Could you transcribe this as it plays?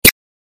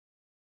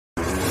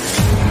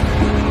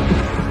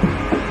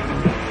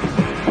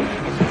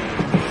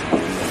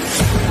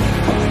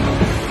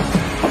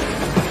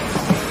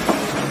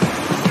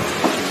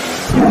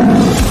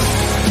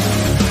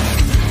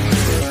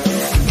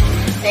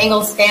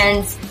Bengals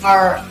fans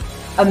are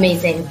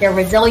amazing. They're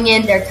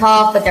resilient, they're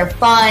tough, but they're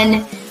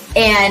fun.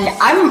 And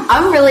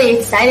I'm really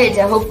excited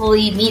to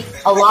hopefully meet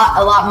a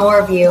lot more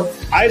of you.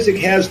 Isaac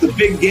has the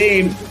big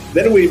game.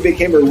 Then we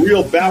became a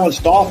real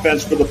balanced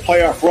offense for the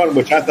playoff run,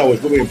 which I thought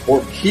was really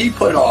important. He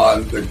put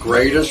on the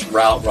greatest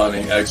route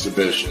running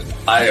exhibition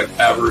I have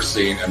ever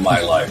seen in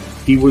my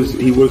life. He was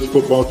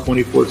football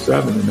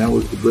 24/7, and that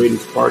was the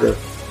greatest part of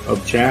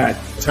Chad.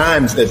 At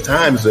times,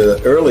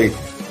 the early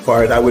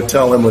part, I would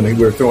tell him when we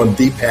were throwing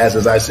deep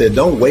passes, I said,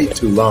 don't wait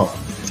too long,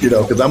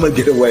 because I'm going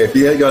to get away. If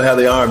you ain't going to have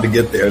the arm to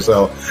get there.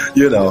 So,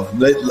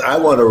 I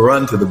want to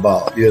run to the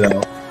ball,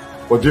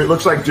 Well, Duke,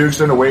 looks like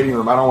Duke's in the waiting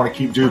room. I don't want to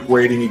keep Duke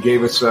waiting. He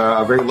gave us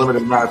a very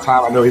limited amount of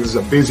time. I know he's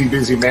a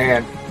busy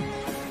man.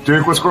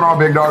 Duke, what's going on,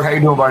 big dog? How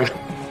you doing, buddy?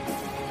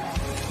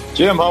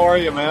 Jim, how are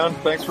you, man?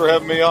 Thanks for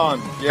having me on.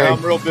 Yeah, Hey.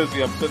 I'm real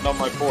busy. I'm sitting on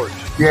my porch.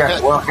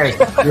 Yeah, well, hey.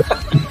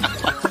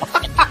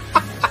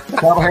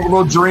 Have a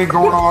little drink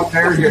going on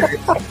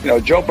there.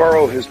 Joe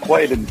Burrow has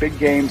played in big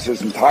games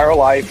his entire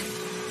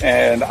life,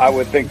 and I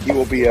would think he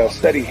will be a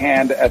steady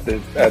hand at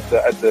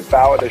the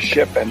bow of the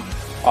ship. And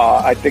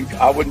I think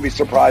I wouldn't be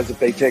surprised if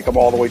they take him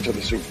all the way to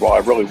the Super Bowl. I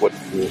really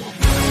wouldn't.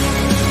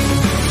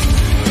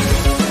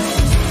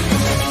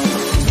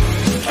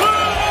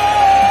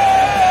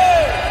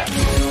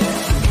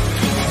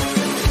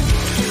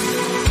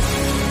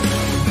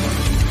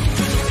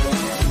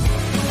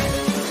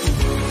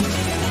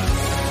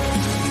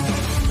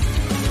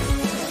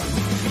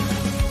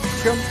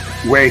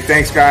 Wait,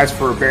 thanks guys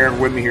for bearing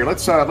with me here.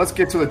 Let's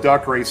get to the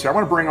duck race here. I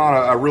want to bring on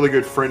a really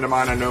good friend of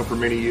mine I know for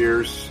many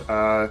years,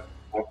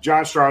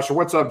 John Strasser.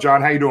 What's up,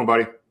 John? How you doing,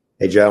 buddy?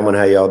 Hey, gentlemen,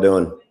 how y'all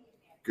doing?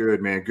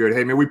 Good, man. Good.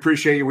 Hey, man, we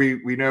appreciate you.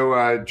 We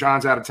know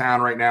John's out of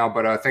town right now,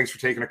 but thanks for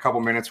taking a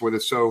couple minutes with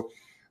us. So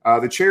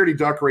the charity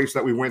duck race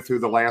that we went through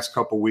the last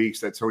couple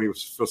weeks that Tony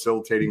was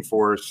facilitating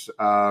for us,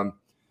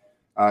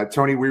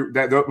 Tony,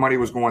 that money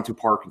was going to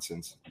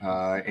Parkinson's.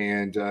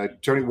 And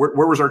Tony,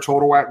 where was our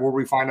total at? Where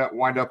did we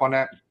wind up on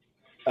that?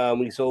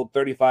 We sold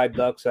 35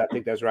 ducks. I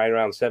think that's right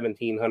around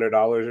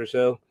 $1,700 or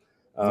so.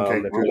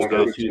 Okay.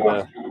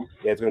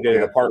 It's going to go to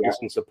the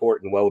Parkinson's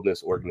Support and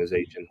Wellness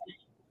Organization.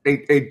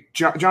 Hey,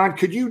 John,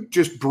 could you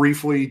just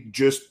briefly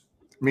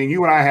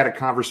you and I had a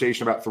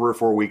conversation about 3 or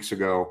 4 weeks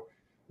ago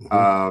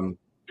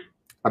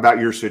about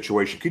your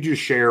situation. Could you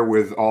share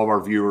with all of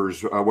our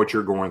viewers what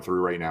you're going through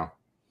right now?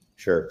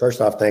 Sure.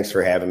 First off, thanks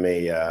for having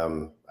me.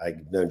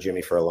 I've known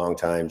Jimmy for a long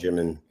time, Jim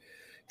and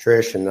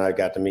Trish, and I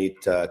got to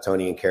meet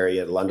Tony and Carrie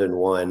at London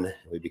 1.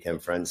 We became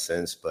friends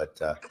since, but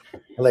I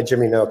let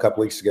Jimmy know a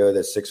couple weeks ago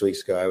that 6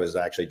 weeks ago I was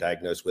actually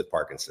diagnosed with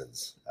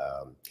Parkinson's.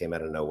 Came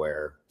out of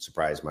nowhere,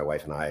 surprised my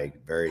wife and I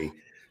very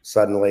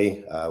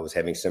suddenly. Was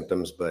having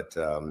symptoms, but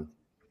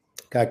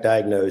got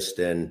diagnosed,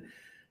 and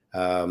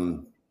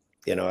I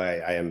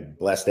am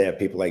blessed to have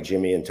people like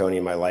Jimmy and Tony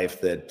in my life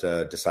that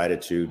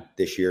decided to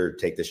this year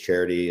take this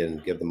charity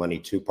and give the money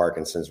to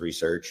Parkinson's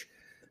research,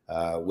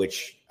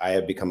 which I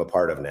have become a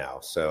part of now.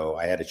 So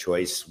I had a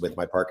choice with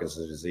my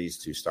Parkinson's disease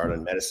to start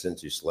on medicine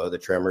to slow the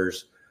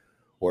tremors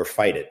or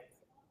fight it.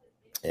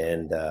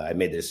 And I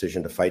made the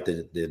decision to fight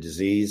the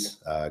disease,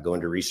 go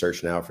into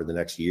research now for the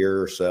next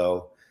year or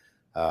so,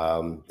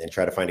 and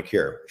try to find a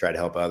cure, try to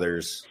help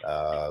others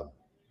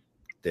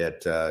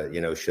that,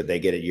 should they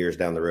get it years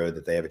down the road,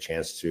 that they have a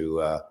chance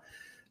to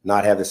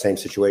not have the same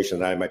situation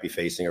that I might be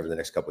facing over the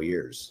next couple of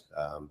years.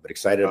 But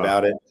excited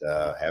about it.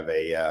 Have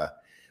a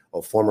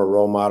former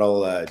role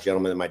model, a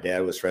gentleman that my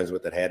dad was friends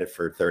with that had it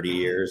for 30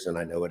 years. And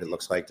I know what it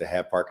looks like to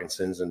have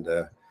Parkinson's and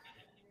to,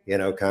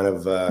 kind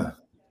of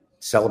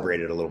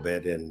celebrate it a little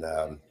bit and,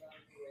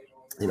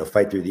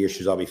 fight through the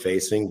issues I'll be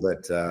facing,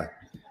 but,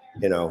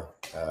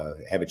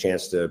 have a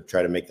chance to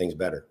try to make things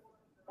better.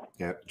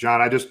 Yeah, John,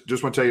 I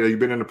just want to tell you, you've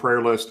been in the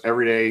prayer list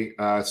every day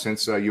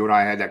since you and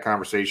I had that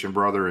conversation,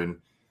 brother. And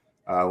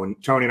when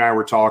Tony and I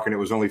were talking, it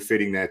was only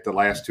fitting that the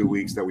last 2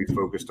 weeks that we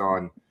focused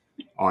on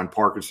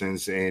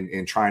Parkinson's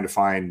and trying to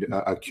find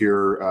a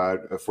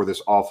cure for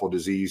this awful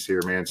disease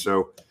here, man.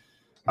 So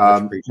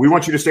we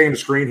want you to stay in the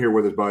screen here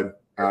with us, bud,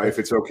 if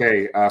it's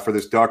okay, for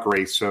this duck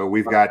race. So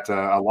we've got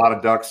a lot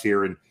of ducks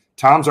here, and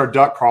Tom's our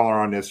duck caller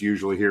on this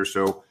usually here.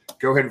 So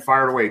go ahead and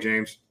fire it away,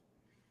 James.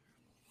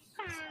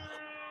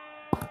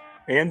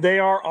 And they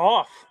are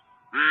off.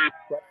 Right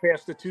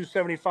past the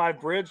 275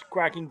 bridge,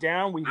 cracking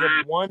down. We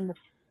have one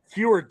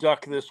fewer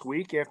duck this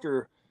week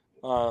after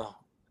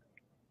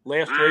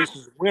last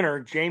race's winner.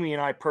 Jamie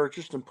and I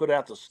purchased and put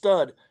out the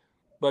stud,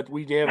 but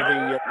we have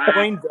the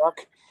plain duck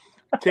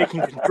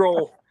taking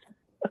control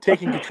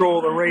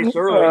of the race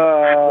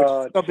early,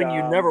 which is something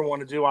you never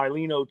want to do.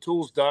 Eileen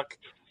O'Toole's duck.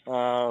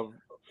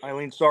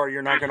 Eileen, sorry,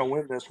 you're not going to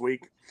win this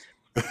week.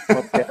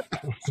 But,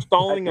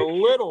 stalling a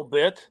little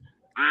bit.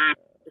 Here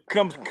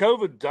comes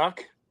COVID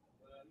duck.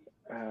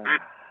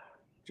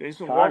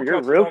 Jason Tom,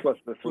 you're ruthless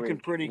this week. Looking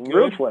pretty good.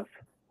 Ruthless.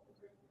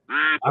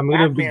 I'm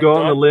going to be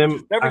going on a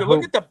limb.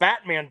 Look at the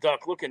Batman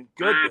duck looking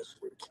good this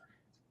week.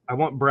 I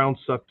want Brown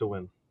Suck to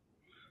win.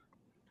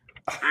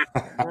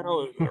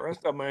 Well, the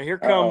rest of them. Here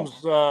comes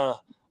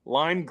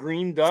lime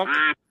green duck.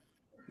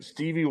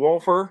 Stevie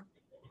Wolfer.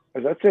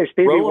 Does that say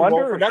Stevie Roman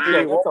Wonder?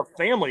 Wolfer. That's a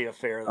family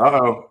affair.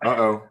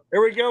 Uh-oh.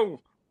 There we go.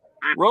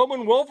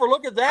 Roman Wolfer,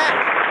 look at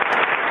that.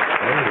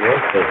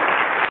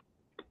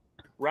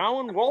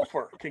 Rowan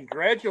Wolfer,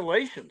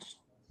 congratulations.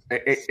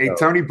 Hey,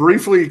 Tony,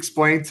 briefly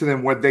explain to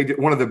them what they did.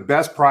 One of the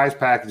best prize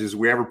packages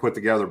we ever put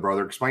together,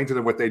 brother. Explain to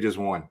them what they just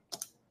won.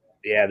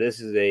 Yeah, this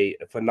is a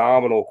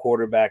phenomenal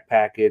quarterback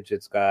package.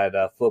 It's got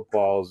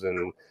footballs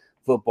and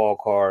football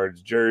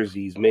cards,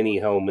 jerseys, mini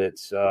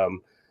helmets.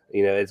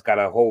 It's got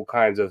a whole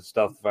kinds of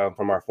stuff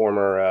from our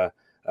former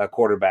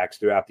quarterbacks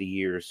throughout the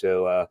years.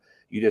 So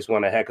you just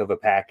want a heck of a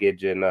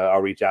package, and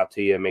I'll reach out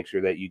to you and make sure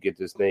that you get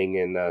this thing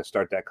and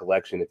start that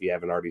collection if you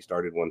haven't already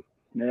started one.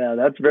 Yeah,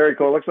 that's very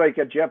cool. Looks like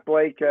a Jeff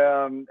Blake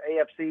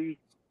AFC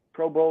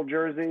Pro Bowl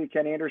jersey,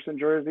 Ken Anderson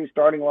jersey,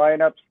 starting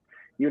lineups,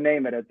 you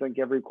name it. I think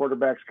every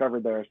quarterback's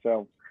covered there.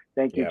 So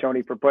thank you,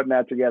 Tony, for putting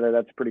that together.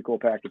 That's a pretty cool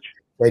package.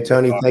 Hey,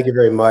 Tony, thank you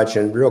very much.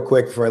 And real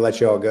quick before I let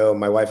you all go,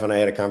 my wife and I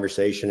had a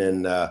conversation,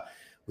 and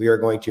we are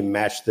going to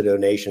match the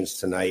donations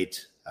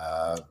tonight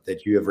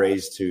that you have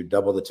raised to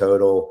double the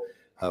total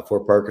for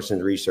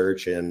Parkinson's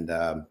research. And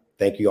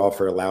thank you all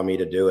for allowing me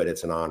to do it.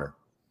 It's an honor.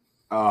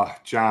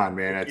 John,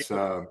 man, it's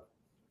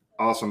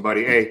awesome,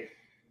 buddy. Hey,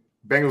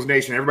 Bengals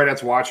Nation, everybody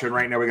that's watching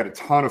right now, we got a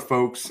ton of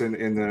folks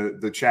in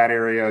the chat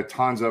area,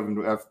 tons of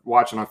them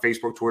watching on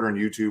Facebook, Twitter, and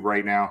YouTube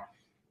right now.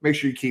 Make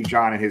sure you keep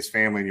John and his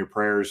family in your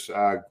prayers.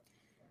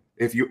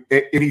 If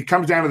he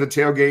comes down to the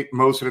tailgate,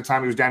 most of the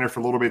time he was down there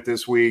for a little bit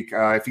this week.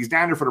 If he's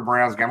down there for the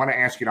Browns game, I'm going to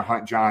ask you to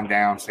hunt John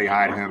down, say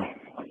hi to him.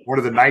 One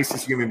of the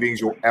nicest human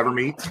beings you'll ever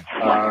meet.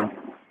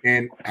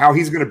 And how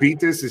he's going to beat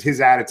this is his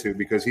attitude,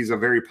 because he's a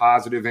very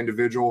positive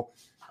individual.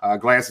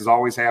 Glass is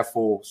always half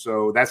full.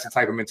 So that's the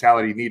type of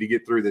mentality you need to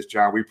get through this,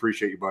 John. We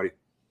appreciate you, buddy.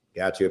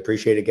 Got you.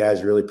 Appreciate it,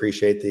 guys. Really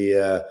appreciate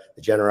the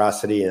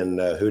generosity, and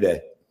Houday.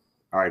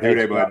 All right.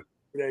 Houday, bud.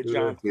 Houday,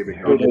 John.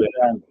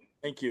 John.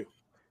 Thank you.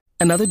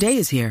 Another day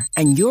is here,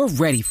 and you're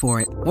ready for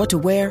it. What to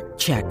wear?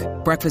 Check.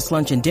 Breakfast,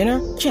 lunch, and dinner?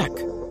 Check.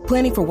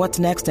 Planning for what's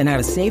next and how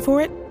to save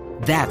for it?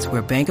 That's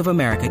where Bank of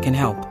America can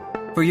help.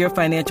 For your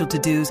financial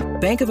to-dos,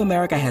 Bank of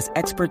America has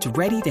experts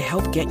ready to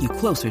help get you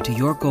closer to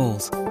your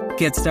goals.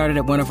 Get started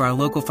at one of our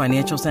local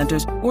financial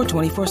centers or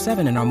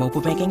 24/7 in our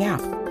mobile banking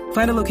app.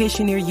 Find a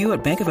location near you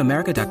at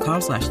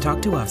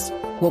bankofamerica.com/talktous.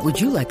 What would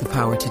you like the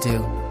power to do?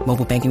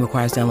 Mobile banking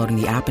requires downloading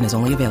the app and is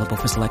only available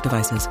for select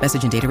devices.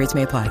 Message and data rates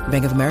may apply.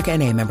 Bank of America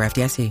NA, member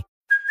FDIC.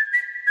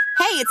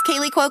 Hey, it's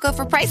Kaylee Cuoco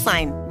for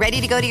Priceline.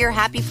 Ready to go to your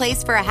happy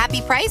place for a happy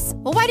price?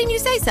 Well, why didn't you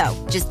say so?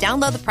 Just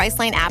download the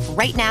Priceline app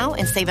right now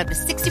and save up to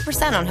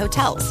 60% on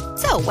hotels.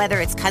 So whether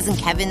it's Cousin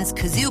Kevin's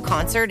Kazoo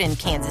Concert in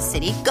Kansas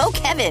City, go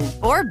Kevin,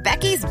 or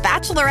Becky's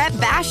Bachelorette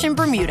Bash in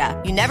Bermuda,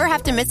 you never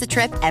have to miss a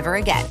trip ever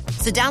again.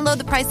 So download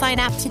the Priceline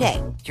app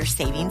today. Your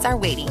savings are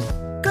waiting.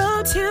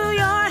 Go to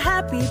your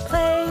happy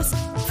place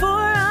for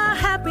a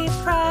happy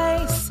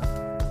price.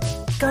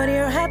 Go to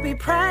your happy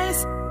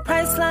price,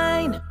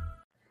 Priceline.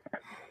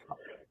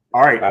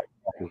 All right.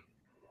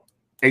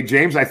 Hey,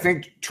 James, I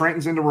think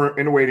Trenton's in the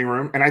waiting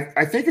room, and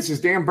I think it's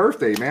his damn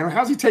birthday, man.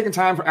 How's he taking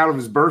time out of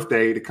his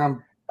birthday to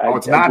come? Oh,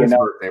 it's not his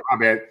birthday. My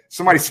bad.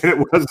 Somebody said it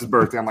was his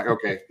birthday. I'm like,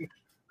 okay.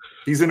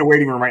 He's in the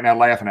waiting room right now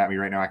laughing at me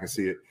right now. I can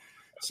see it.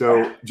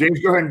 So, James,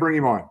 go ahead and bring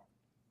him on.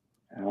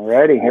 All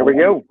righty. Here we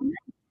go.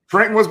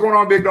 Trenton, what's going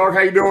on, big dog?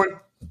 How you doing?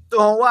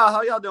 Doing well.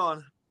 How y'all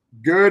doing?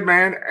 Good,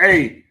 man.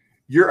 Hey,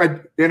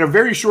 in a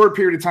very short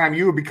period of time,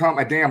 you have become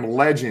a damn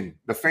legend.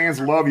 The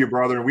fans love you,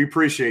 brother, and we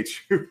appreciate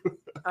you.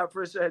 I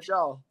appreciate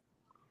y'all.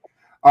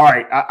 All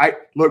right. I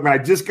look, man, I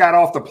just got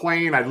off the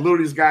plane. I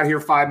literally just got here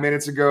 5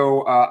 minutes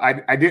ago.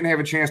 I didn't have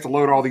a chance to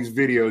load all these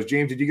videos.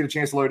 James, did you get a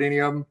chance to load any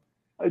of them?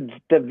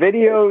 The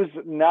videos,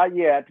 not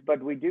yet,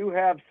 but we do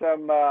have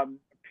some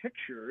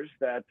pictures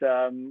that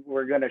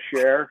we're going to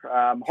share.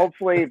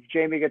 Hopefully, if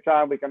Jamie gets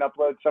on, we can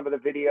upload some of the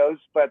videos.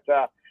 But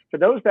for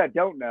those that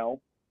don't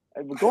know,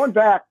 going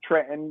back,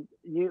 Trenton,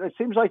 it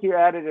seems like you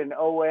added an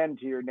ON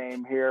to your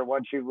name here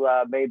once you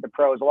made the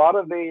pros. A lot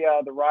of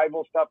the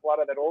rival stuff, a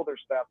lot of that older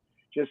stuff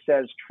just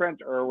says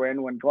Trent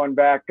Irwin. When going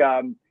back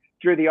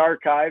through the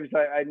archives,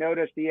 I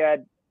noticed he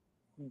had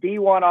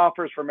D1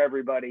 offers from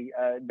everybody,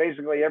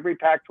 basically every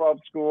Pac-12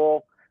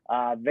 school,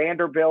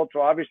 Vanderbilt.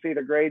 So obviously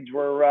the grades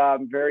were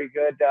very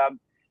good.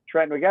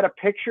 Trent, we got a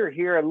picture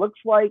here. It looks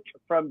like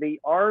from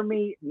the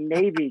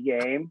Army-Navy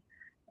game.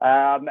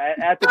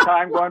 At the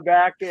time, going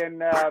back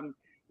and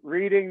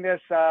reading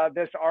this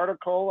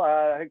article,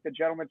 I think the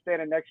gentleman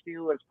standing next to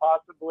you was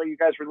possibly, you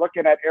guys were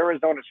looking at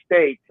Arizona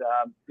State.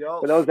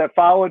 For those that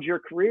followed your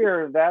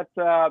career, that's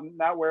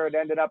not where it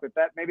ended up. If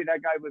maybe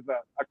that guy was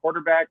a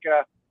quarterback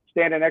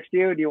standing next to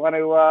you. Do you want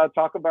to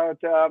talk about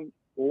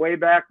way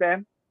back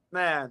then?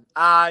 Man,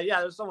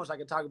 yeah, there's so much I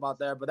can talk about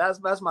there, but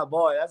that's my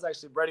boy. That's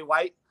actually Brady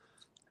White.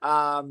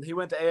 He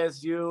went to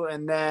ASU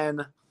and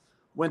then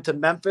went to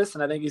Memphis,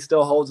 and I think he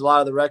still holds a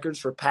lot of the records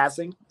for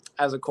passing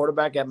as a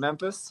quarterback at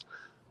Memphis.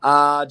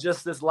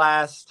 Just this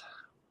last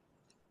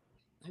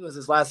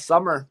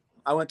summer,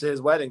 I went to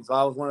his wedding, so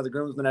I was one of the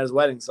groomsmen at his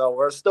wedding. So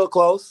we're still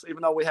close,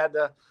 even though we had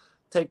to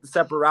take the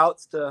separate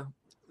routes to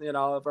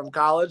from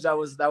college. That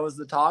was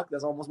the talk.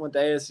 That's almost went to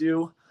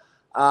ASU.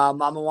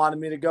 Mama wanted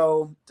me to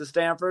go to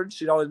Stanford.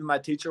 She'd always been my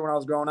teacher when I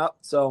was growing up.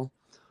 So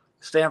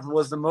Stanford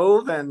was the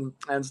move, and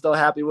still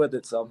happy with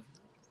it. So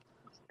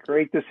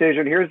great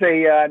decision. Here's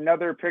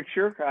another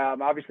picture.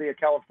 Obviously a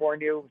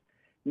California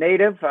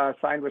native,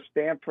 signed with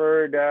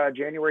Stanford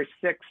January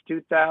 6,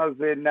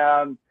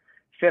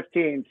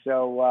 2015.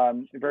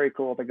 So very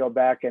cool to go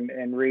back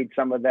and read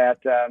some of that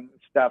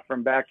stuff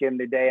from back in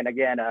the day. And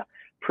again, a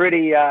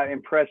pretty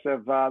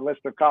impressive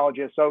list of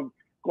colleges. So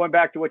going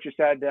back to what you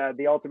said,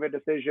 the ultimate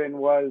decision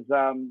was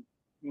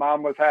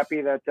mom was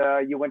happy that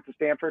you went to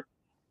Stanford.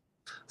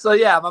 So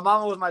yeah, my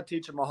mom was my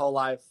teacher my whole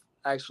life,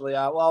 actually.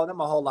 Well, not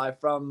my whole life,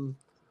 from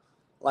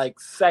like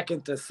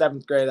 2nd to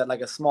 7th grade at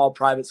like a small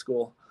private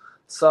school.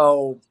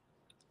 So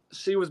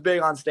she was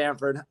big on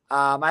Stanford.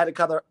 I had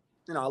a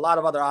lot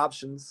of other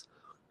options,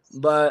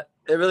 but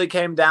it really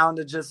came down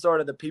to just sort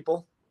of the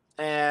people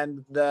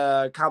and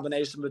the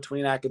combination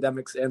between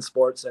academics and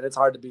sports. And it's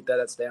hard to beat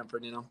that at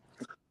Stanford,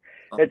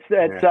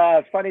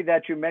 It's funny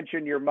that you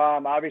mentioned your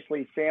mom.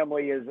 Obviously,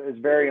 family is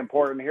very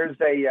important. Here's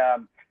a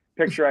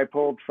picture I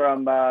pulled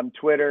from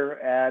Twitter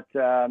at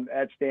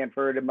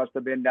Stanford. It must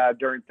have been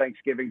during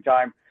Thanksgiving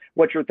time.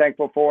 What you're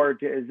thankful for?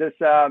 Is this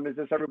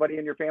everybody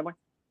in your family?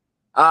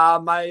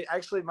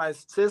 My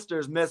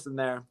sister's missing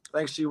there. I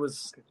think she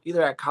was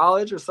either at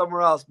college or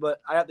somewhere else.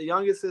 But I got the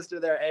youngest sister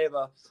there,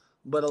 Ava.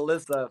 But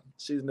Alyssa,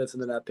 she's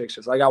missing in that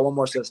picture. So I got one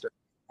more sister.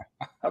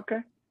 Okay.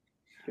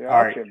 Yeah,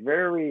 all right.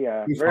 Very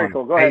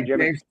cool. Go ahead,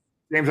 Jimmy.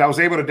 James, I was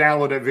able to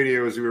download that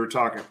video as we were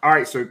talking. All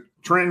right, so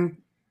Trenton,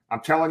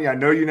 I'm telling you, I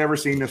know you've never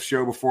seen this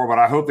show before, but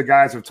I hope the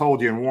guys have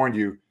told you and warned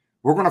you.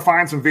 We're going to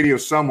find some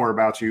videos somewhere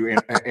about you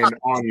and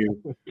on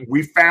you.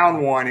 We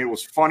found one. It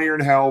was funnier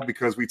than hell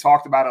because we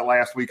talked about it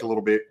last week a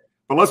little bit.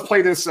 But let's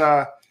play this.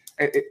 What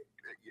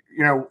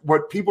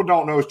people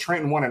don't know is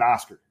Trenton won an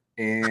Oscar.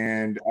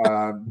 And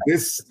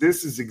this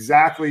is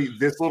exactly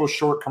this little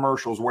short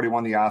commercial is what he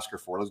won the Oscar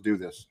for. Let's do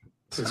this.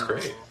 This is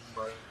great.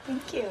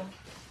 Thank you.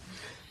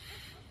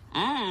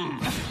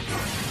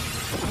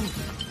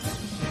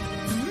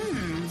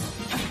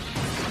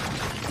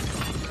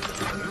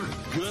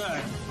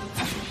 Good.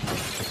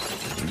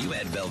 When you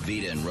add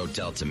Velveeta and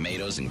Rotel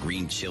tomatoes and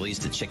green chilies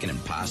to chicken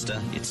and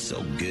pasta, it's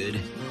so good,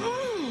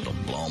 it'll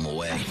blow them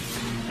away.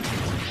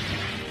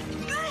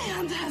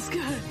 Man, that's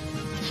good.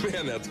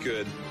 Man, that's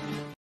good.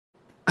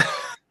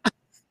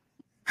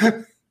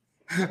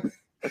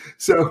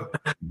 So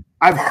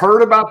I've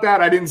heard about that.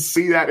 I didn't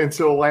see that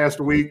until last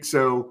week.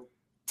 So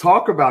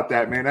talk about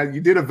that, man. You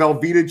did a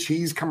Velveeta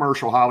cheese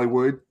commercial,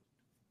 Hollywood.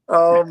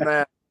 Oh,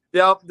 man.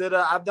 Yep.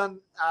 I've done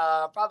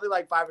probably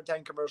like 5 or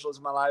 10 commercials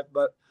in my life,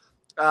 but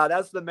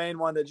that's the main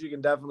one that you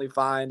can definitely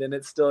find, and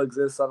it still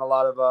exists on a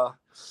lot of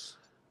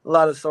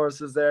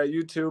sources there.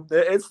 YouTube.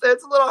 It's a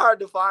little hard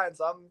to find,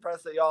 so I'm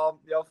impressed that y'all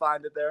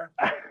find it there.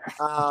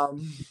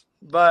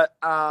 But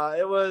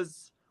it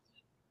was.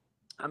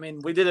 I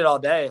mean, we did it all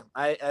day.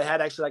 I had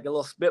actually like a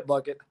little spit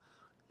bucket.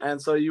 And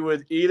so you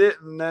would eat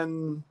it and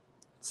then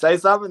say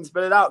something and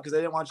spit it out because they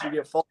didn't want you to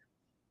get full.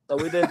 So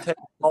we did take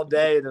all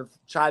day to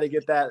try to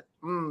get that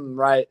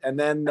right. And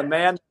then the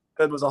man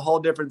was a whole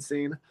different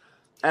scene.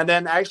 And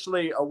then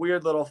actually a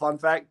weird little fun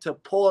fact, to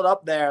pull it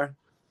up there,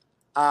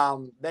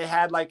 they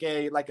had I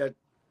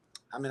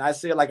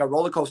see it like a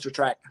roller coaster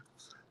track.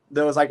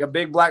 There was like a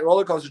big black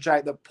roller coaster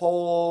track that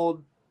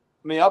pulled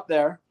me up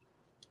there.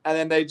 And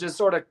then they just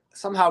sort of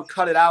somehow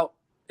cut it out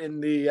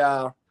in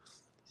the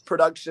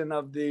production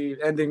of the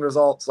ending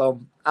result. So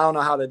I don't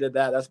know how they did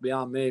that. That's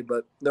beyond me.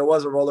 But there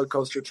was a roller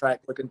coaster track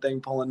looking thing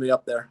pulling me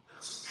up there.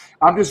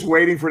 I'm just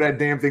waiting for that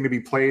damn thing to be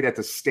played at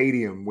the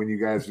stadium when you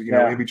guys,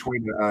 in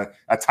between a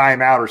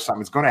timeout or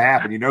something. It's going to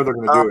happen. They're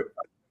going to do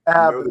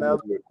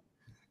it.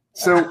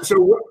 So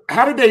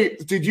how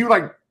did you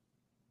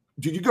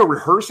go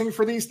rehearsing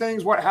for these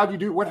things? How'd you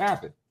do? What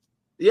happened?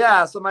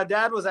 Yeah, so my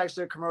dad was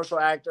actually a commercial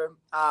actor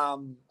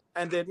and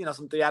did,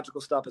 some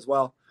theatrical stuff as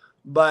well.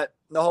 But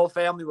the whole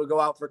family would go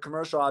out for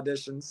commercial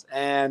auditions,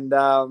 and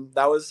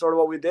that was sort of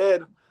what we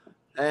did.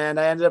 And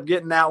I ended up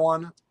getting that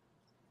one.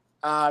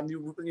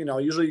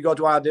 Usually you go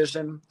to an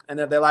audition, and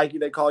if they like you,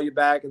 they call you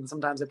back, and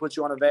sometimes they put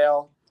you on a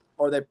veil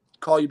or they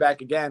call you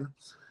back again.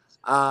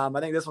 I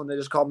think this one they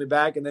just called me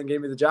back and then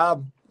gave me the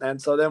job. And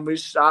so then we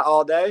shot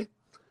all day,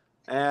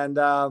 and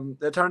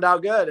it turned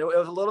out good. It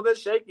was a little bit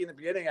shaky in the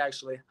beginning,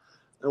 actually.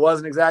 It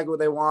wasn't exactly what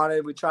they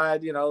wanted. We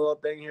tried, a little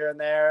thing here and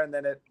there, and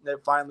then it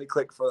finally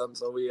clicked for them.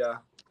 So it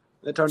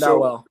turned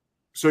out well.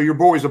 So your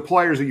boys, the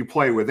players that you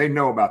play with, they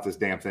know about this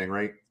damn thing,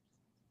 right?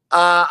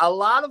 A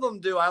lot of them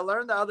do. I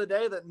learned the other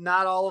day that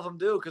not all of them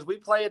do because we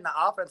play in the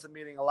offensive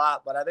meeting a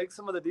lot, but I think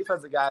some of the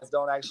defensive guys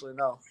don't actually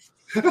know.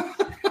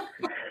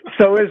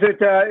 So is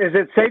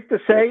it safe to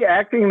say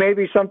acting may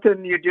be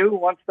something you do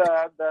once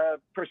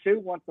the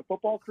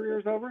football career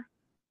is over?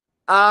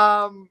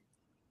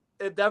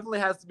 It definitely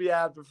has to be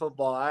after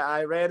football.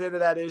 I ran into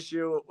that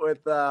issue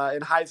with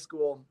in high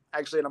school,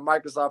 actually in a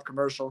Microsoft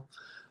commercial.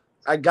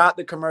 I got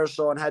the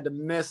commercial and had to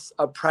miss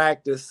a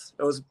practice.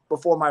 It was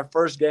before my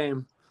first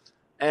game.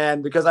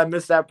 And because I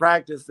missed that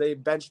practice, they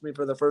benched me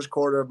for the first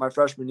quarter of my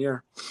freshman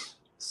year.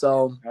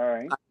 So all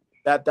right.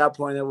 At that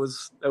point, it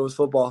was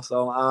football.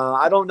 So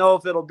I don't know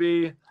if it'll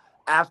be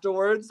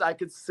afterwards. I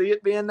could see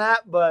it being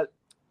that, but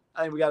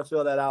I think we got to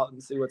feel that out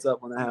and see what's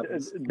up when that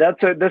happens.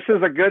 This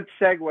is a good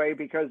segue,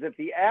 because if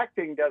the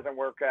acting doesn't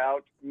work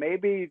out,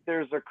 maybe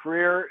there's a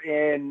career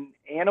in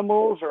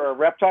animals or a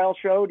reptile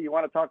show. Do you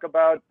want to talk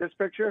about this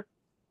picture?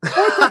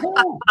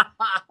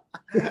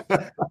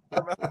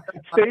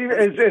 Steve,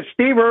 is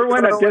Steve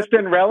Irwin a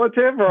distant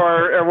relative,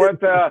 or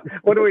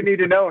what do we need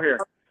to know here?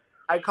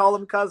 I call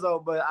him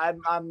Cuzzo, but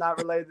I'm not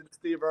related to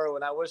Steve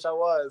Irwin. I wish I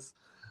was.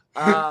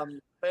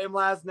 Same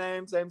last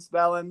name, same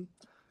spelling.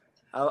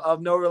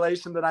 Of no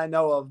relation that I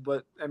know of,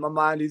 but in my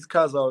mind, he's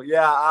Cuzzo.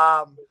 Yeah,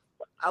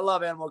 I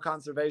love animal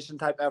conservation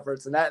type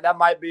efforts, and that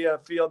might be a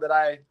field that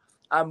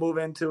I move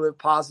into if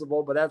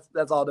possible, but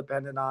that's all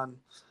dependent on,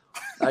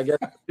 I guess,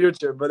 the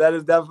future. But that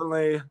is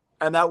definitely,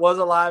 and that was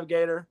a live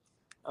gator.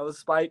 That was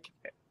Spike.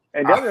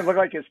 It doesn't look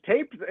like his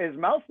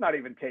mouth's not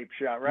even tape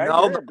shut, right?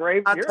 No,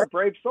 you're a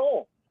brave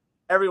soul.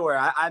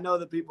 Everywhere. I know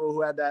the people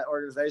who had that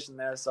organization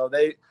there, so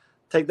they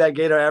take that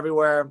gator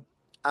everywhere.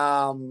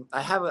 I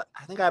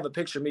think I have a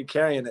picture of me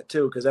carrying it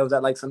too, because I was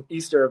at like some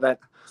Easter event.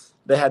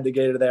 They had the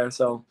gator there,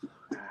 so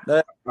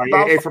there's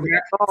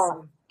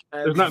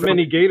not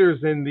many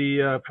gators in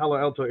the Palo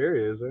Alto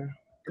area, is there?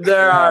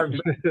 There are.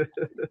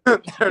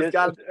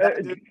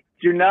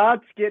 Do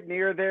not get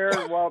near there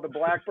while the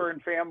Blackburn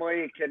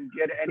family can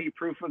get any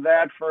proof of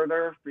that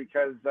further,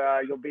 because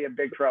you'll be in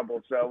big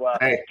trouble. So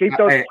keep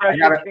those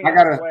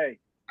hands away.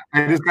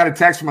 I just got a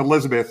text from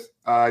Elizabeth.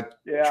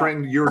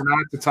 Trenton, you're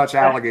not to touch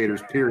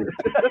alligators, period.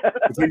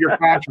 It's in your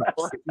contract.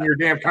 It's in your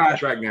damn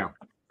contract now.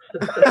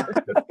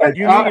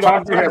 You need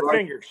on your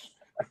fingers.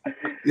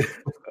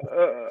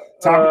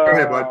 Tom, go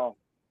ahead, bud.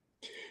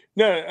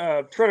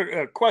 No,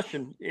 Tretter,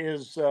 question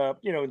is,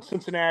 in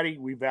Cincinnati,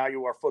 we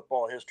value our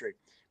football history.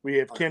 We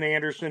have Ken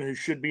Anderson, who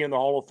should be in the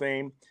Hall of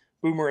Fame,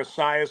 Boomer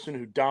Esiason,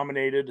 who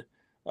dominated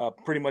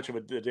pretty much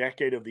of the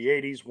decade of the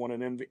 80s, won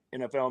an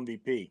NFL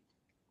MVP.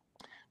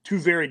 Two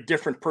very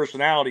different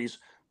personalities,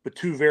 but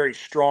two very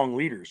strong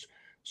leaders.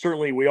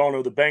 Certainly, we all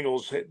know the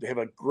Bengals have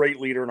a great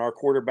leader in our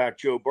quarterback,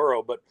 Joe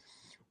Burrow, but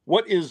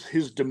what is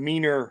his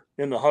demeanor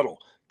in the huddle?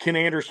 Ken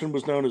Anderson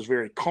was known as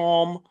very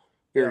calm,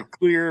 very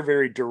clear,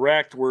 very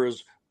direct,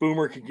 whereas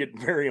Boomer could get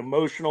very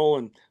emotional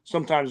and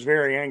sometimes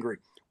very angry.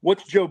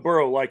 What's Joe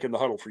Burrow like in the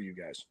huddle for you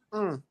guys?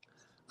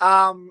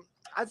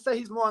 I'd say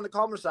he's more on the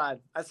calmer side.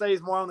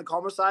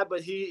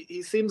 But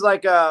he seems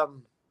like I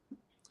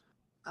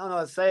don't know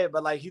how to say it,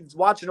 but like he's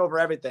watching over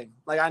everything.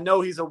 Like I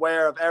know he's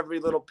aware of every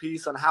little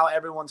piece on how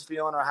everyone's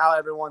feeling or how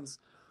everyone's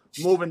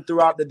moving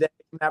throughout the day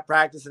in that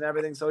practice and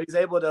everything. So he's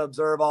able to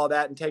observe all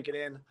that and take it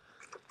in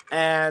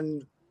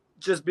and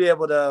just be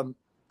able to,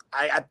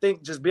 I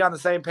think, just be on the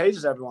same page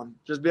as everyone.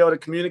 Just be able to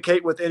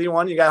communicate with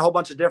anyone. You got a whole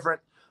bunch of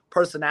different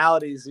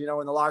personalities, in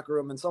the locker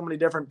room, and so many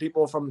different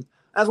people from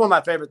 – that's one of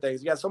my favorite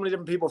things. You got so many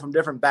different people from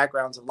different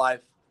backgrounds of life.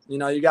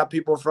 You got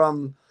people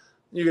from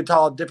 – you could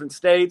call it different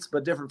states,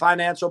 but different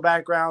financial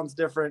backgrounds,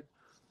 different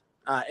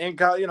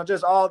income,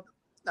 just all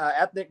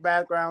ethnic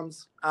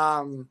backgrounds.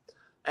 And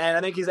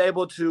I think he's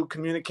able to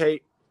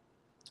communicate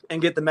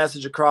and get the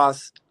message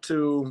across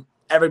to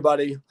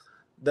everybody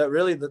that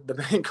really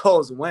the main goal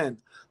is win.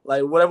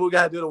 Like whatever we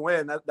got to do to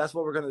win, that's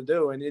what we're going to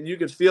do. And you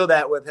could feel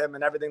that with him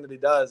and everything that he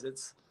does.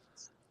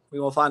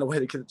 We will find a way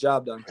to get the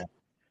job done.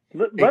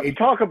 Let's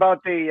talk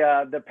about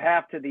the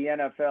path to the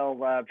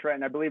NFL,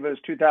 Trenton. I believe it was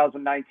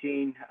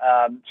 2019,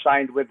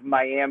 signed with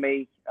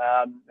Miami,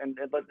 and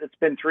it's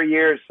been 3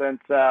 years since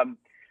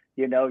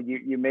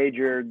you made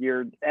your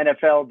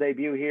NFL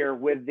debut here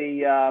with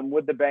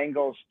the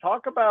Bengals.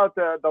 Talk about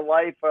the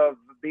life of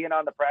being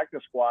on the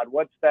practice squad.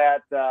 What's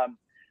that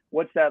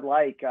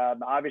like?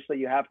 Obviously,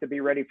 you have to be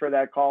ready for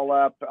that call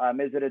up.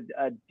 Is it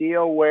a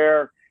deal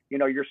where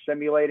you're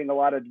simulating a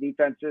lot of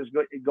defenses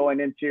going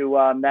into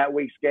that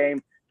week's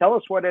game? Tell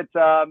us what it's,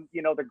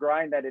 the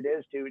grind that it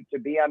is to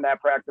be on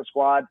that practice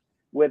squad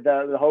with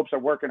the hopes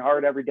of working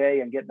hard every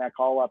day and getting that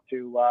call up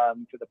to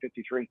the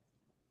 53.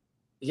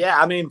 Yeah,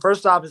 I mean,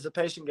 first off, it's a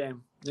patient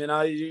game. You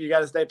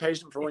got to stay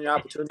patient for when your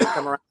opportunity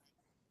come around.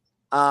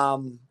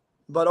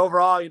 But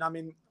overall,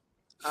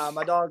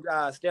 my dog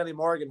Stanley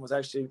Morgan was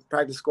actually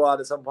practice squad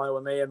at some point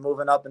with me and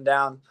moving up and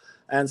down.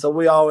 And so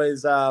we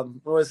always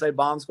say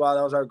bomb squad.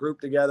 That was our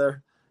group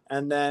together.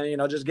 And then,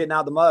 just getting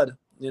out the mud.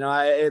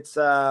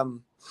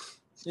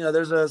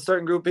 There's a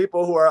certain group of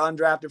people who are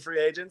undrafted free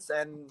agents,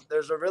 and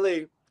there's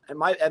I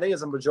think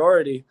it's a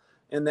majority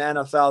in the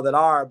NFL that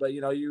are, but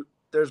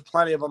there's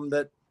plenty of them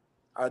that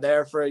are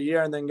there for a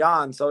year and then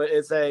gone. So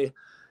it's a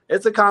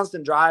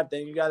constant drive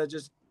thing. You got to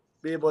just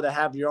be able to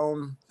have your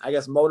own, I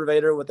guess,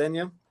 motivator within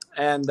you,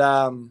 and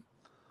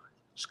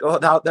just go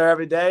out there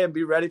every day and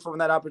be ready for when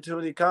that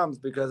opportunity comes,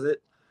 because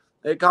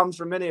it comes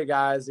for many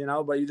guys,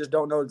 but you just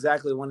don't know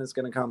exactly when it's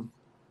going to come.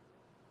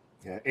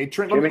 Yeah. Hey,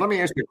 Trent, let me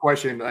ask you a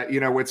question.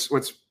 What's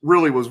was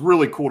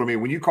really cool to me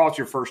when you caught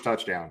your first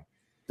touchdown.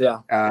 Yeah.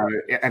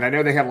 And I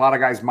know they had a lot of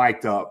guys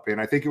mic'd up,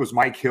 and I think it was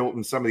Mike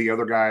Hilton, some of the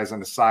other guys on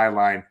the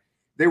sideline.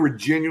 They were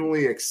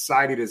genuinely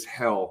excited as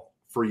hell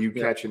for you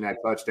catching that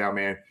touchdown,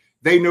 man.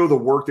 They know the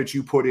work that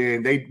you put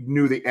in. They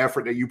knew the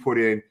effort that you put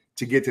in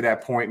to get to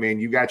that point, man.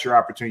 You got your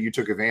opportunity. You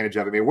took advantage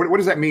of it, man. What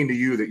does that mean to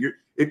you that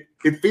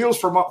it feels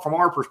from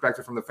our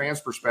perspective, from the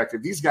fans'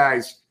 perspective, these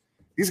guys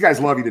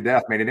love you to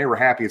death, man, and they were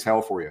happy as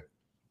hell for you.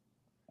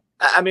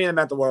 I mean, it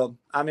meant the world.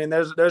 I mean,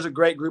 there's a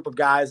great group of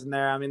guys in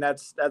there. I mean,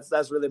 that's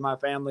really my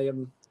family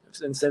in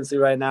Cincy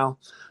right now.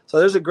 So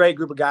there's a great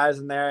group of guys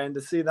in there, and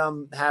to see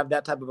them have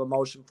that type of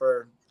emotion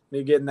for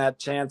me getting that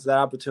chance, that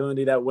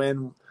opportunity, that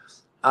win,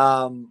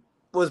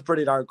 was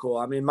pretty darn cool.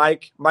 I mean,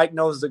 Mike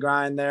knows the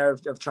grind there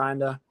of trying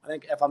to. I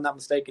think if I'm not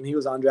mistaken, he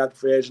was undrafted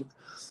free agent.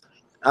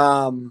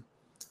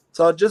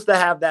 So just to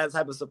have that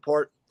type of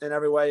support in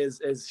every way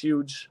is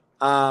huge.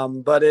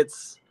 But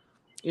it's,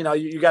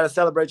 you got to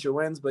celebrate your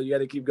wins, but you got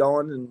to keep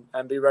going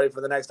and be ready for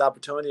the next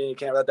opportunity. And you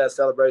can't let that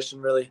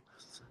celebration really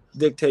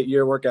dictate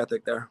your work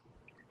ethic there.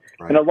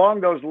 Right. And along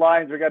those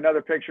lines, we got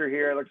another picture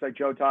here. It looks like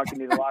Joe talking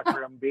to the locker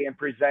room, being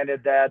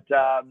presented that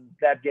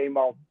game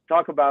ball.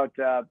 Talk about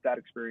that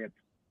experience.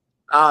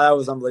 Oh, that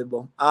was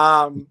unbelievable.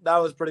 That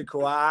was pretty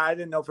cool. I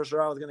didn't know for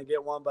sure I was going to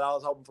get one, but I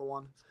was hoping for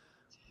one.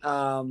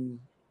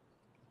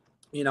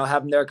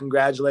 Having there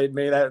congratulate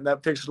me, that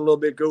picture's a little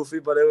bit goofy,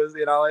 but it was,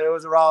 it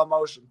was a raw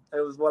emotion.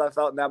 It was what I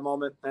felt in that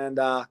moment. And,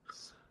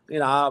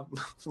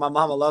 my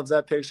mama loves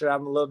that picture.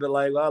 I'm a little bit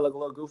like, well, I look a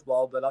little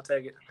goofball, but I'll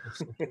take it.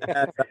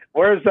 And,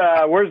 where's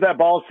that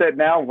ball sit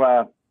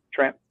now,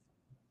 Trent?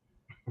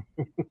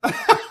 He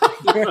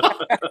sleeps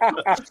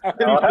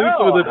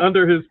with it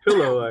under his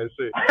pillow, I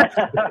see.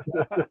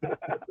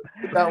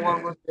 That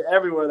one was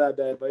everywhere that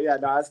day. But, yeah,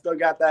 no, I still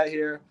got that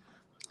here.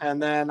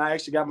 And then I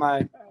actually got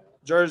my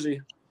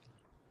jersey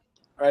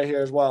right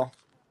here as well.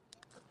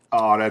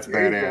 Oh, that's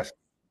badass.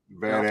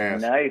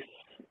 Badass.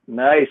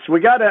 Nice. We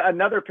got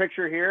another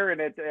picture here, and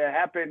it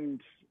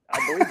happened, I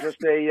believe, just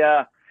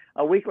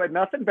a week like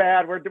nothing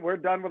bad. We're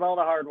done with all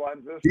the hard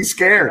ones. He's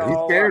scared. He's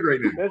scared right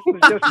now. This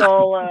is just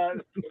all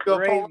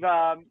rave.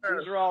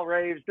 These are all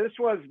raves. This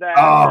was that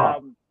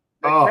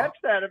catch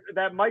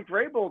that Mike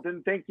Vrabel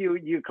didn't think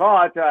you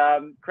caught.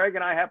 Craig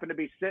and I happened to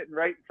be sitting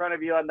right in front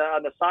of you on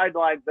the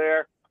sidelines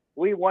there.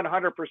 We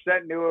 100%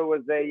 knew it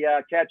was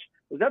a catch.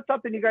 Was that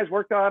something you guys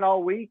worked on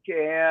all week?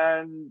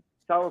 And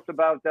tell us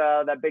about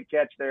that big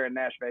catch there in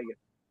Nash Vegas.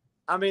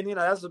 I mean,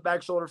 that's a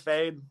back shoulder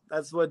fade.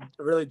 That's what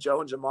really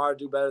Joe and Jamar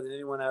do better than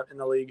anyone in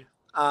the league.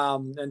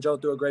 And Joe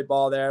threw a great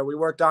ball there. We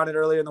worked on it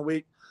earlier in the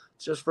week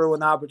just for when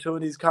the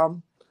opportunities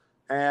come.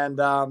 And,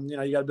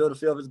 you got to build a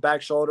feel of his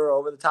back shoulder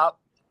over the top.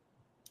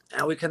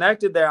 And we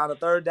connected there on the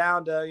third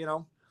down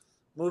to,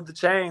 move the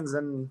chains.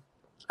 And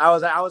I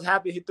was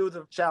happy he threw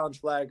the challenge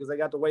flag because they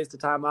got to waste the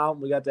timeout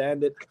and we got to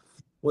end it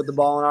with the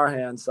ball in our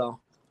hands. So.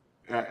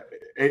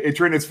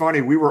 Trent, it's funny.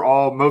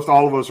 Most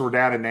all of us were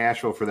down in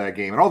Nashville for that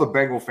game, and all the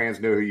Bengal fans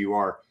know who you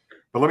are.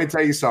 But let me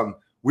tell you something.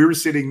 We were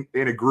sitting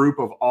in a group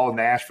of all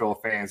Nashville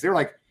fans. They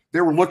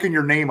were looking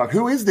your name up.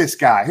 Who is this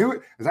guy?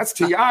 That's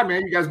T.I.,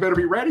 man. You guys better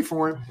be ready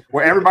for him.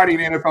 Well, everybody in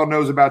the NFL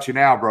knows about you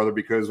now, brother,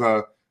 because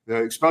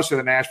especially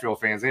the Nashville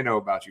fans, they know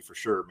about you for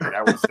sure, man.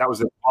 That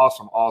was an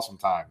awesome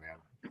time, man.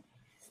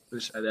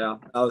 Yeah,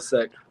 I was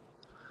sick.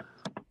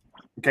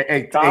 Okay,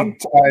 hey, Tom,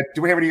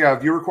 do we have any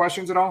viewer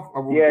questions at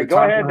all? Yeah,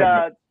 go ahead,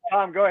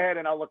 Tom. Go ahead,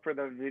 and I'll look for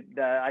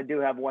I do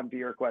have one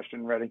viewer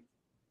question ready.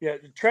 Yeah,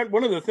 Trent.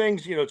 One of the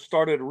things it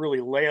started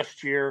really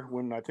last year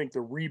when I think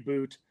the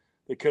reboot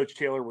that Coach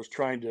Taylor was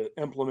trying to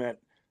implement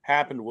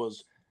happened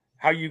was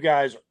how you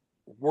guys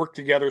work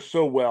together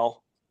so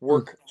well,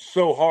 work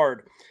so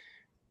hard.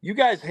 You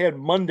guys had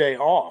Monday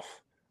off,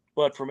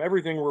 but from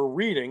everything we're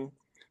reading,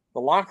 the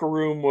locker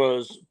room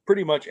was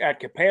pretty much at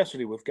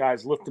capacity with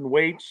guys lifting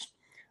weights.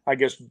 I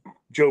guess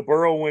Joe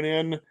Burrow went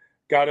in,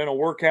 got in a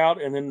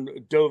workout, and then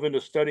dove into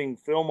studying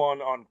film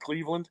on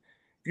Cleveland.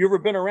 Have you ever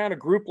been around a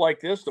group like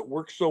this that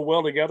works so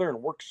well together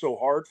and works so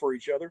hard for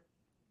each other?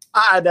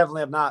 I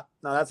definitely have not.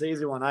 No, that's an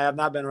easy one. I have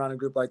not been around a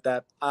group like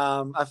that.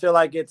 I feel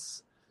like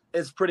it's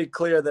pretty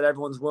clear that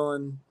everyone's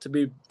willing to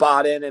be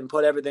bought in and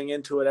put everything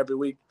into it every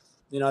week.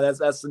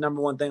 That's the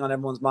number one thing on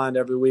everyone's mind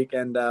every week.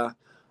 And,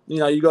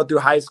 you go through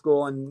high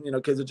school and,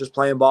 kids are just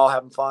playing ball,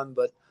 having fun,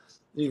 but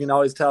you can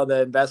always tell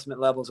the investment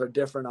levels are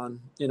different on,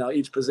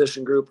 each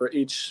position group or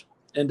each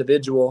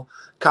individual.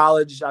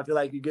 College, I feel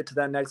like you get to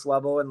that next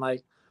level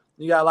and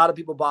you got a lot of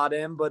people bought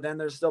in, but then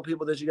there's still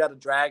people that you got to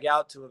drag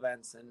out to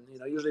events. And,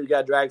 usually you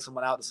got to drag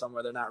someone out to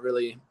somewhere. They're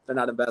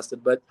not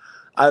invested, but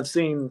I've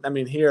seen,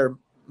 here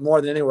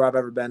more than anywhere I've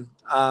ever been.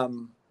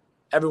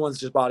 Everyone's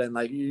just bought in.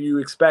 You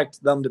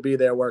expect them to be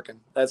there working.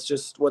 That's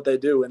just what they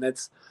do. And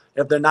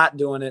if they're not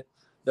doing it,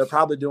 they're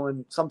probably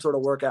doing some sort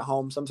of work at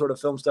home, some sort of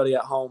film study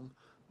at home,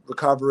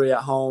 recovery at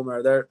home,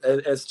 or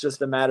it's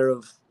just a matter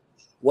of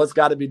what's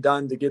got to be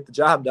done to get the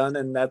job done,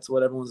 and that's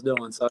what everyone's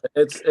doing. So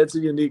it's a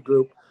unique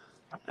group,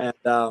 and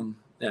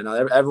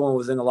everyone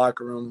was in the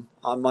locker room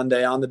on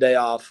Monday on the day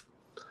off,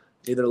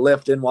 either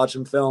lifting,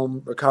 watching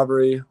film,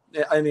 recovery,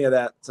 any of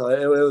that. So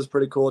it was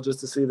pretty cool just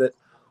to see that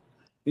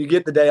you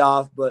get the day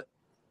off, but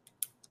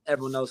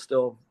everyone knows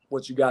still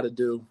what you got to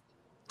do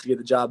to get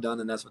the job done,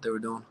 and that's what they were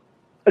doing.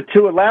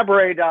 To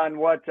elaborate on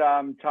what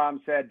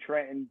Tom said,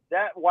 Trenton,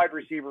 that wide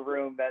receiver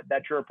room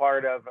that you're a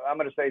part of, I'm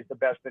going to say is the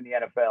best in the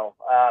NFL.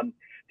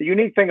 The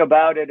unique thing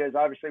about it is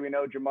obviously we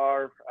know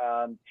Jamar,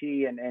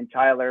 T, and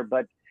Tyler,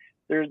 but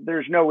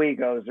there's no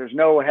egos. There's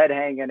no head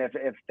hanging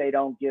if they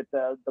don't get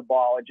the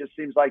ball. It just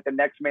seems like the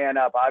next man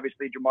up.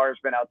 Obviously, Jamar's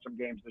been out some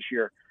games this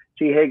year.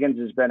 T. Higgins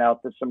has been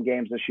out some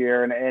games this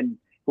year, and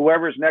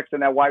whoever's next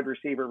in that wide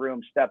receiver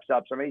room steps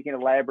up. So maybe you can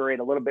elaborate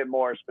a little bit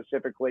more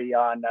specifically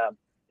on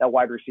that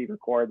wide receiver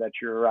core that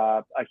you're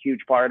a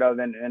huge part of.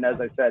 And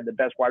as I said, the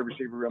best wide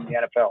receiver room in the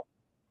NFL.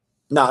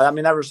 No, I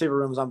mean, that receiver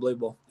room is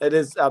unbelievable. It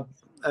is,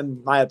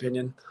 in my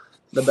opinion,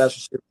 the best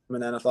receiver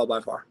room in the NFL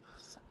by far.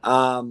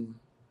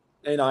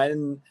 And I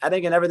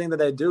think in everything that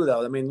they do,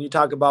 though, I mean, you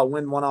talk about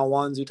win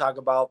one-on-ones, you talk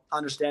about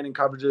understanding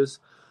coverages,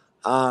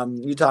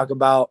 you talk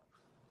about,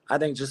 I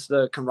think, just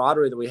the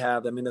camaraderie that we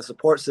have. I mean, the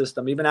support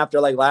system. Even after,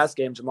 like, last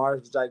game, Jamar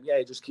was like,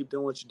 yeah, just keep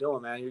doing what you're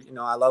doing, man. You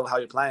know, I love how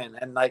you're playing.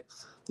 And, like,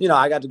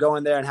 I got to go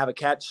in there and have a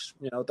catch,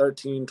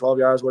 13, 12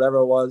 yards, whatever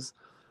it was.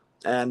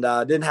 And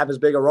didn't have as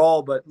big a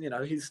role, but,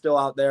 he's still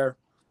out there,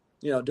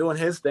 doing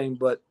his thing,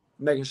 but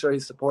making sure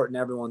he's supporting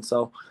everyone.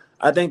 So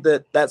I think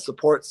that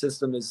support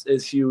system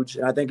is huge.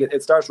 And I think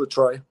it starts with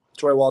Troy.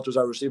 Troy Walters,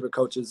 our receiver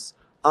coach, is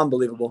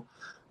unbelievable.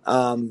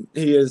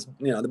 He is,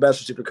 the best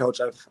receiver coach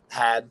I've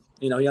had.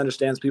 He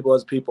understands people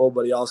as people,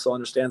 but he also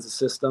understands the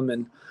system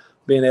and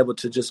being able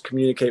to just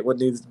communicate what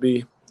needs to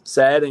be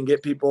said and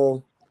get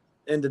people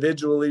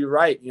individually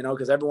right,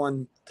 because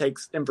everyone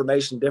takes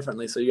information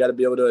differently. So you got to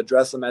be able to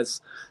address them as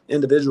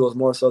individuals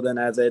more so than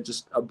as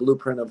just a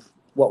blueprint of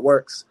what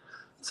works.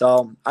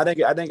 So I think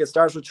it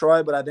starts with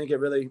Troy, but I think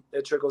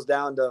it trickles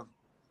down to,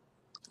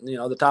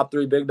 the top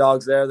three big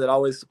dogs there that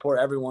always support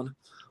everyone,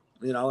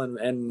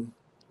 and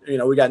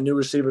we got new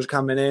receivers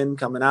coming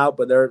out,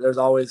 but there's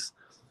always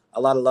a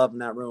lot of love in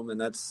that room. And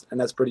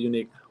that's pretty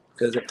unique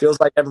because it feels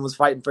like everyone's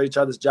fighting for each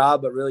other's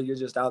job, but really you're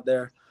just out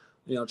there,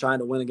 trying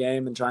to win a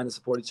game and trying to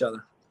support each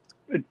other.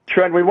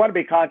 Trent, we want to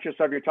be conscious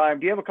of your time.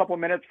 Do you have a couple of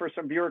minutes for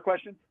some viewer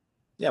questions?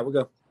 Yeah, we'll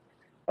go.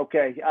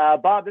 Okay.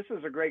 Bob, this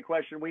is a great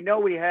question. We know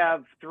we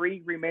have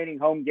 3 remaining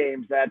home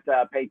games at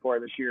Paycor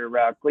this year,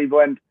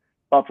 Cleveland,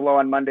 Buffalo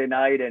on Monday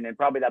night, and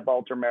probably that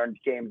Baltimore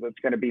game that's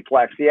going to be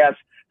Flex. Yes,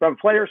 from a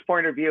player's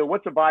point of view,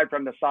 what's the vibe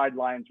from the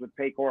sidelines with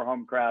Paycor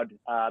home crowd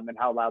and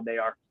how loud they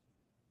are?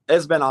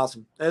 It's been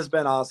awesome.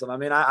 I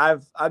mean,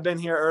 I've been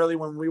here early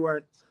when we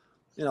weren't,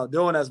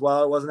 doing as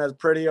well. It wasn't as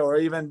pretty, or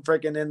even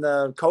freaking in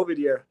the COVID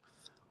year,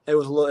 it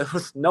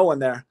was no one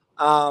there.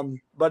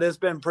 But it's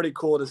been pretty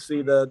cool to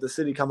see the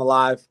city come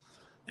alive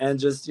and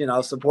just,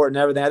 supporting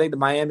everything. I think the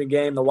Miami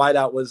game, the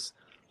whiteout, was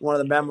one of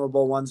the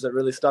memorable ones that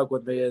really stuck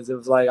with me. Is it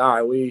was like,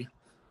 all right,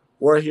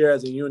 we're here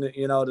as a unit,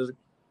 to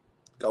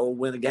go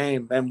win a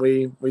game, and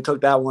we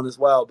took that one as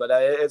well. But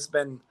it's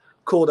been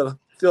cool to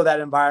feel that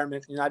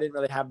environment. I didn't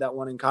really have that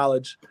one in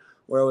college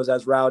where it was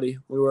as rowdy.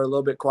 We were a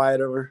little bit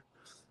quieter.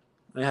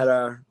 We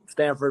had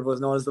Stanford was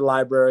known as the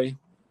library,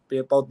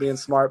 both being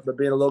smart but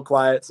being a little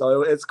quiet.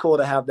 So it's cool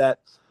to have that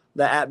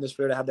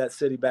atmosphere, to have that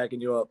city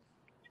backing you up.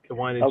 The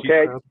wine and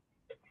okay.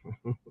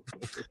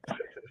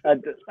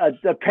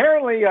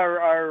 Apparently,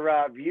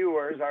 our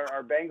viewers,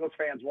 our Bengals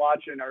fans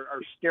watching,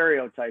 are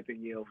stereotyping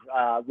you.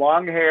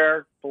 Long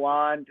hair,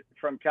 blonde,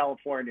 from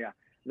California.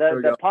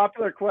 The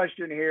popular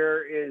question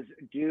here is,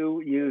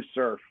 do you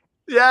surf?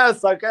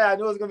 Yes. Okay. I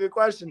knew it was going to be a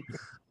question.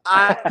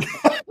 I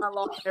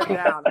long hair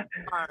down.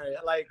 All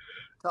right. Like,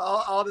 to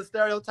all the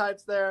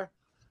stereotypes there,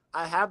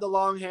 I have the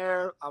long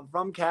hair. I'm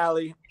from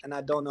Cali, and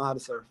I don't know how to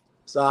surf.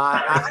 So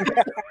I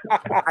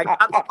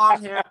got the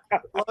long hair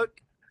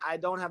look. I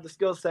don't have the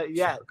skill set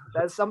yet.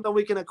 That's something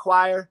we can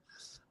acquire.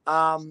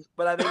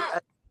 But I think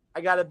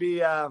I gotta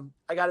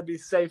be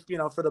safe,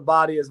 for the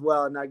body as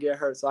well and not get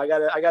hurt. So I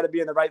gotta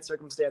be in the right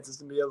circumstances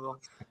to be able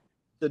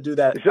to do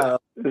that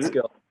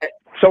skill.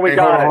 So we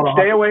got it.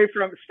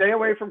 Stay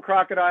away from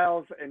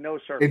crocodiles and no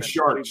surfing. And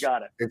sharks. We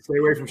got it. And stay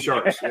away from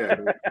sharks. Yeah.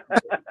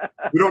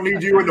 We don't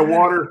need you in the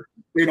water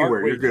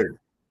anywhere. You're good.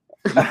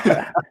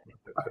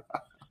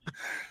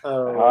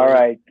 All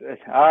right.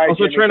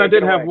 Also, Jimmy, Trent, I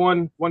did have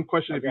one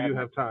question if you do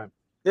have time.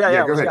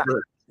 Yeah. Go ahead.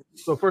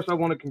 So first, I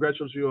want to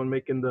congratulate you on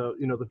making the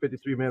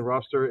 53-man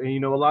roster,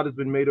 and a lot has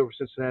been made over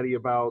Cincinnati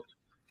about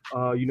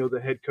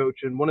the head coach,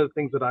 and one of the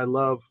things that I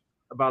love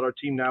about our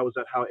team now is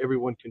that how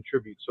everyone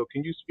contributes. So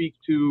can you speak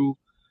to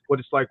what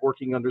it's like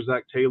working under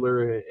Zach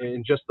Taylor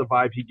and just the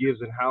vibe he gives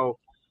and how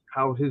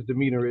his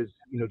demeanor is,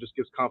 just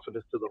gives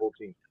confidence to the whole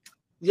team?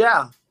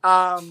 Yeah.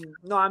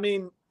 No, I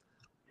mean,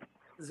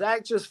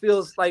 Zach just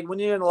feels like when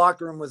you're in the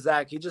locker room with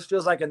Zach, he just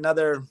feels like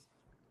another,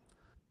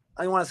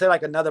 I don't want to say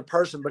like another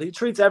person, but he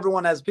treats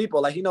everyone as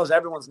people. Like, he knows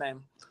everyone's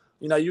name.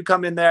 You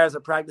come in there as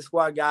a practice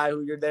squad guy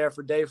who you're there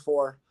for day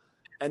 4,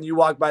 and you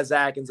walk by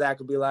Zach, and Zach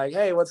will be like,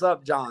 hey, what's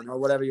up, John, or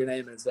whatever your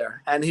name is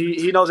there. And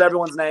he knows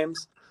everyone's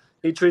names.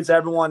 He treats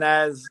everyone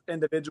as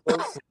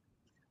individuals.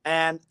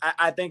 And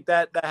I think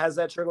that has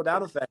that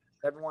trickle-down effect.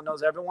 Everyone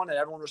knows everyone, and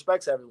everyone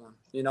respects everyone.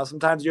 You know,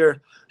 sometimes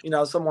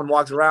someone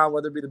walks around,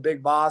 whether it be the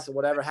big boss or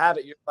whatever have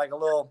it, you're like a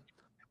little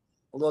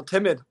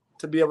timid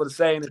to be able to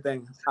say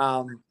anything.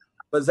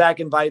 But Zach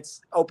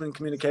invites open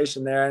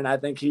communication there, and I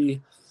think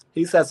he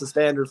sets the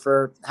standard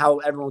for how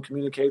everyone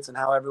communicates and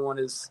how everyone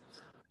is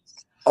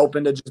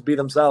open to just be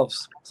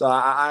themselves. So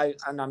I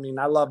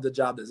love the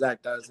job that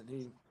Zach does, and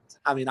he,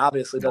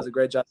 obviously does a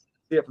great job.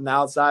 See it from the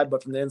outside,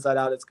 but from the inside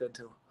out, it's good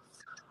too.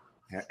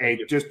 Yeah. Hey,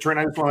 Trent,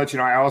 I just want to let you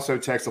know, I also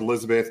text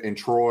Elizabeth and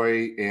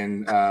Troy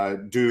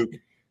and Duke,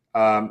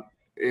 and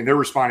they're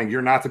responding,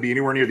 you're not to be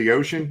anywhere near the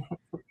ocean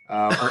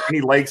or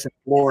any lakes in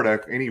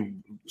Florida, any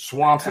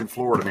swamps in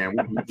Florida, man.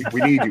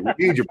 We need you. We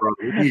need you, brother.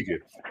 We need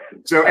you.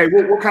 So, hey,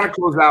 we'll kind of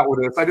close out with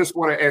this. I just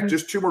want to add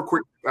just two more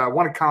quick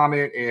one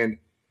comment. And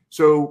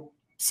so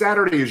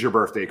Saturday is your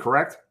birthday,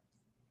 correct?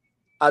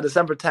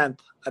 December 10th.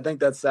 I think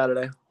that's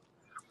Saturday.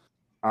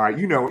 All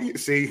right.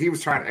 See, he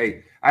was trying to,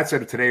 hey, I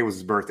said today was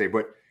his birthday,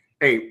 but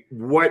hey,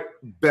 what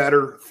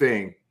better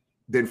thing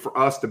than for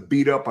us to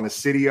beat up on a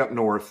city up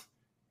north?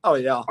 Oh,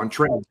 yeah. On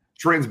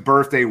Trent's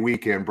birthday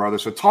weekend, brother.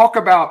 So talk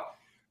about,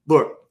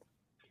 look,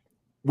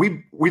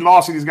 we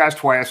lost to these guys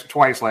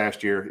twice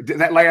last year.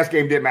 That last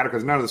game didn't matter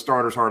because none of the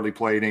starters hardly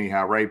played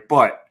anyhow, right?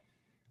 But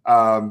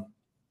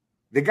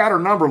they got our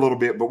number a little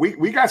bit, but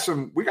we got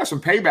some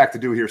payback to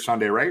do here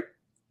Sunday, right?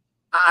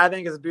 I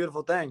think it's a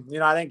beautiful thing.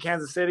 I think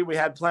Kansas City, we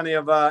had plenty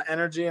of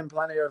energy and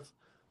plenty of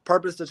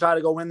purpose to try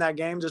to go win that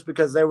game just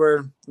because they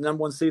were the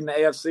number one seed in the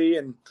AFC.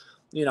 And,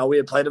 we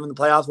had played them in the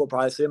playoffs. We'll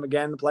probably see them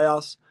again in the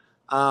playoffs.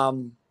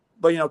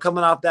 But,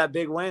 coming off that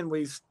big win,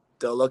 we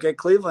still look at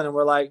Cleveland and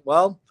we're like,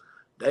 well,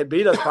 they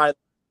beat us probably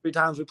 3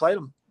 times we played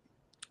them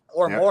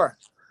or more.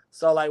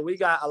 So, we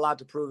got a lot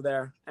to prove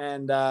there.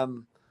 And,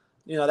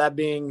 that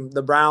being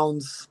the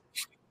Browns,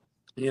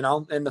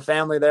 and the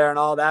family there and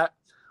all that.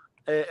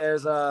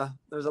 There's a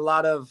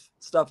lot of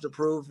stuff to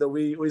prove that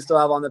we still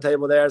have on the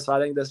table there. So I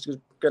think that's just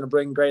going to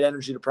bring great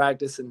energy to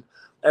practice and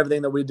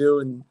everything that we do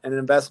and an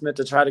investment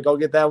to try to go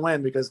get that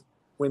win because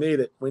we need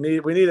it. We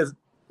need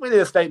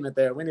a statement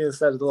there. We need to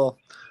set a little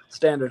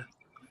standard.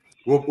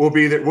 We'll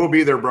be there. We'll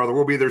be there, brother.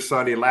 We'll be there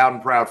Sunday, loud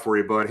and proud for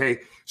you, bud.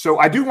 Hey, so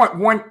I do want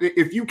one,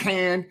 if you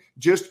can,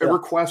 just a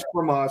request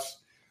from us.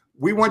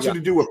 We want you to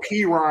do a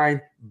P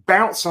Ryan,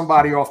 bounce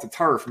somebody off the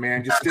turf,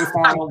 man. Just stiff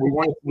on them.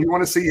 We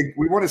want to see you.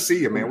 We want to see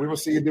you, man. We want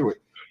to see you do it.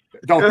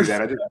 Don't do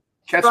that. I just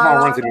catch them all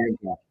run to the end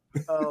zone.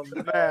 Oh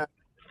man,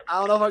 I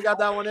don't know if I got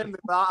that one in me,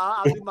 but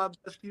I'll do my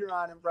best P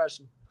Ryan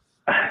impression.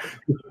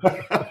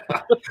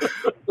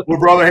 Well,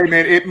 brother, hey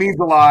man, it means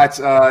a lot.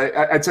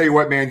 I tell you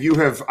what, man, you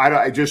have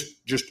I just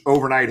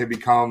overnight have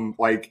become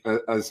like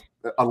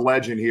a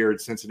legend here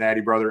at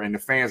Cincinnati, brother, and the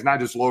fans, not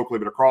just locally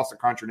but across the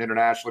country and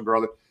internationally,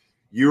 brother.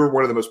 You're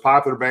one of the most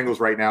popular Bengals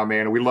right now,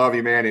 man, and we love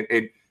you, man.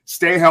 And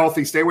stay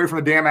healthy, stay away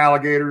from the damn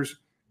alligators.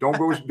 Don't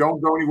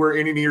go anywhere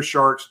any near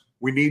sharks.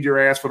 We need your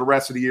ass for the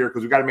rest of the year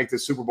because we got to make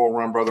this Super Bowl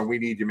run, brother. And we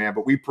need you, man.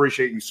 But we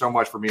appreciate you so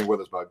much for being with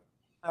us, bud.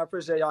 I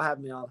appreciate y'all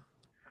having me on.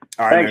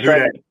 All right, thanks,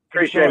 man.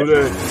 Appreciate it.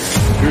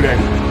 Do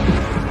that.